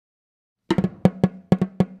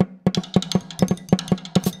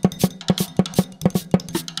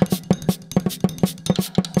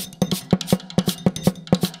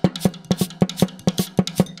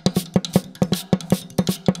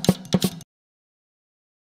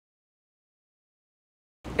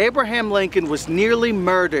Abraham Lincoln was nearly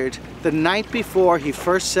murdered the night before he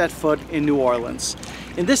first set foot in New Orleans.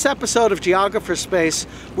 In this episode of Geographer Space,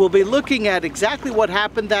 we'll be looking at exactly what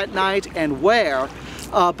happened that night and where.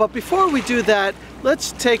 But before we do that,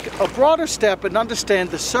 let's take a broader step and understand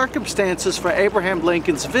the circumstances for Abraham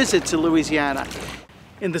Lincoln's visit to Louisiana.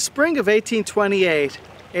 In the spring of 1828,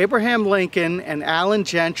 Abraham Lincoln and Allen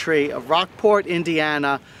Gentry of Rockport,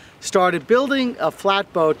 Indiana, started building a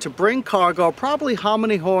flatboat to bring cargo, probably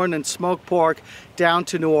hominy horn and smoked pork, down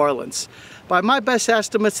to New Orleans. By my best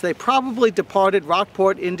estimates, they probably departed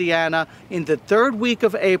Rockport, Indiana in the third week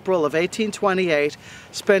of April of 1828,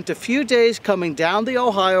 spent a few days coming down the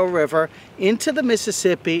Ohio River into the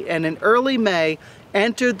Mississippi, and in early May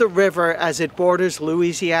entered the river as it borders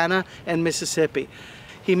Louisiana and Mississippi.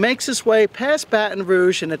 He makes his way past Baton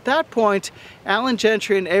Rouge, and at that point, Allen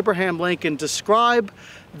Gentry and Abraham Lincoln describe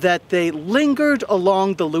that they lingered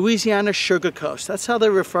along the Louisiana Sugar Coast. That's how they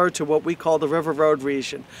refer to what we call the River Road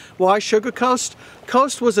region. Why Sugar Coast?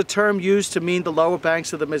 Coast was a term used to mean the lower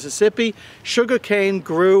banks of the Mississippi. Sugar cane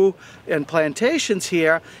grew in plantations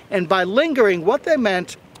here, and by lingering, what they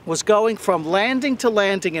meant was going from landing to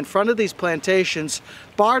landing in front of these plantations,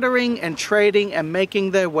 bartering and trading and making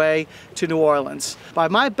their way to New Orleans. By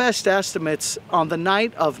my best estimates, on the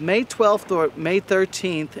night of May 12th or May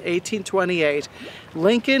 13th, 1828,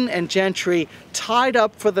 Lincoln and Gentry tied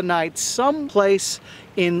up for the night someplace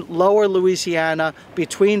in lower Louisiana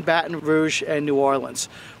between Baton Rouge and New Orleans.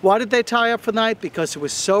 Why did they tie up for the night? Because it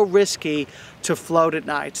was so risky to float at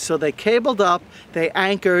night. So they cabled up, they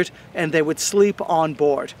anchored, and they would sleep on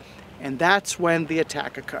board. And that's when the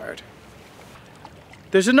attack occurred.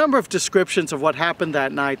 There's a number of descriptions of what happened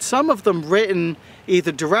that night, some of them written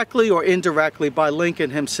either directly or indirectly by Lincoln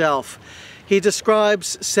himself. He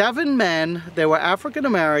describes 7 men, they were African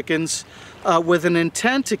Americans, with an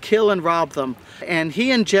intent to kill and rob them. And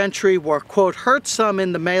he and Gentry were, quote, hurt some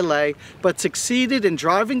in the melee, but succeeded in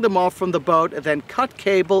driving them off from the boat and then cut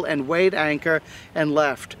cable and weighed anchor and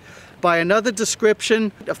left. By another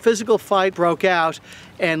description, a physical fight broke out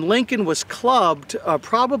and Lincoln was clubbed,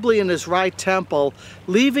 probably in his right temple,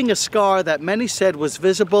 leaving a scar that many said was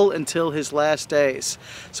visible until his last days.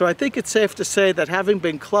 So I think it's safe to say that having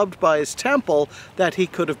been clubbed by his temple, that he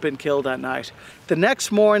could have been killed that night. The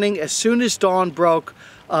next morning, as soon as dawn broke,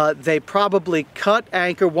 they probably cut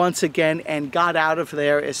anchor once again and got out of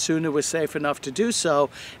there as soon as it was safe enough to do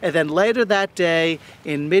so. And then later that day,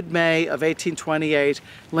 in mid-May of 1828,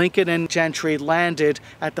 Lincoln and Gentry landed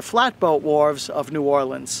at the flatboat wharves of New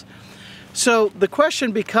Orleans. So the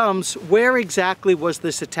question becomes, where exactly was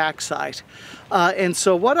this attack site? And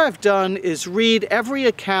so what I've done is read every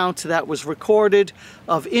account that was recorded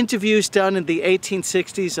of interviews done in the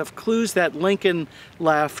 1860s, of clues that Lincoln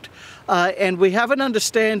left. And we have an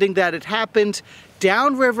understanding that it happened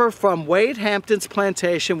downriver from Wade Hampton's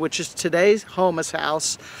plantation, which is today's Homer's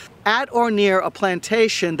house, at or near a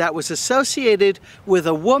plantation that was associated with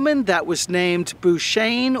a woman that was named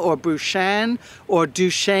Bouchain or Bouchan or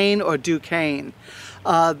Duchesne or Duquesne.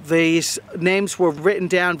 These names were written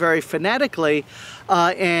down very phonetically,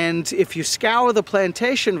 and if you scour the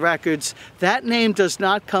plantation records, that name does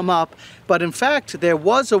not come up, but in fact there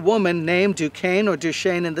was a woman named Duquesne or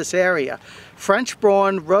Duchesne in this area.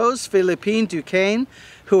 French-born Rose Philippine Duquesne,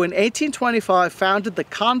 who in 1825 founded the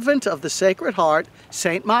Convent of the Sacred Heart,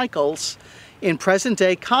 St. Michael's, in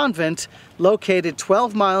present-day Convent, located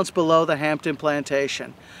 12 miles below the Hampton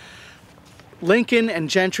plantation. Lincoln and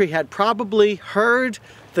Gentry had probably heard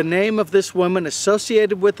the name of this woman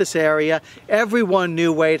associated with this area. Everyone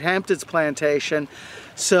knew Wade Hampton's plantation.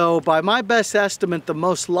 So by my best estimate, the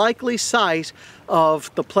most likely site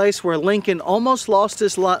of the place where Lincoln almost lost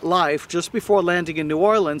his life just before landing in New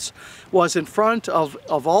Orleans was in front of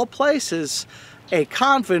all places, a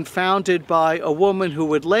convent founded by a woman who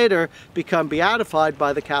would later become beatified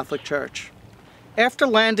by the Catholic Church. After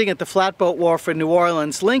landing at the flatboat wharf in New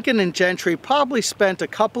Orleans, Lincoln and Gentry probably spent a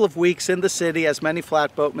couple of weeks in the city, as many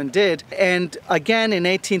flatboatmen did, and again in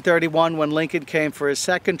 1831 when Lincoln came for his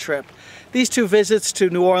second trip. These two visits to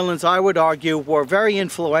New Orleans, I would argue, were very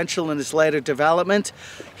influential in his later development.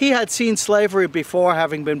 He had seen slavery before,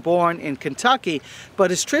 having been born in Kentucky, but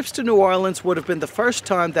his trips to New Orleans would have been the first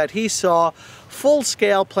time that he saw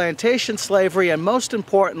full-scale plantation slavery and, most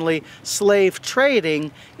importantly, slave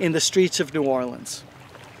trading in the streets of New Orleans.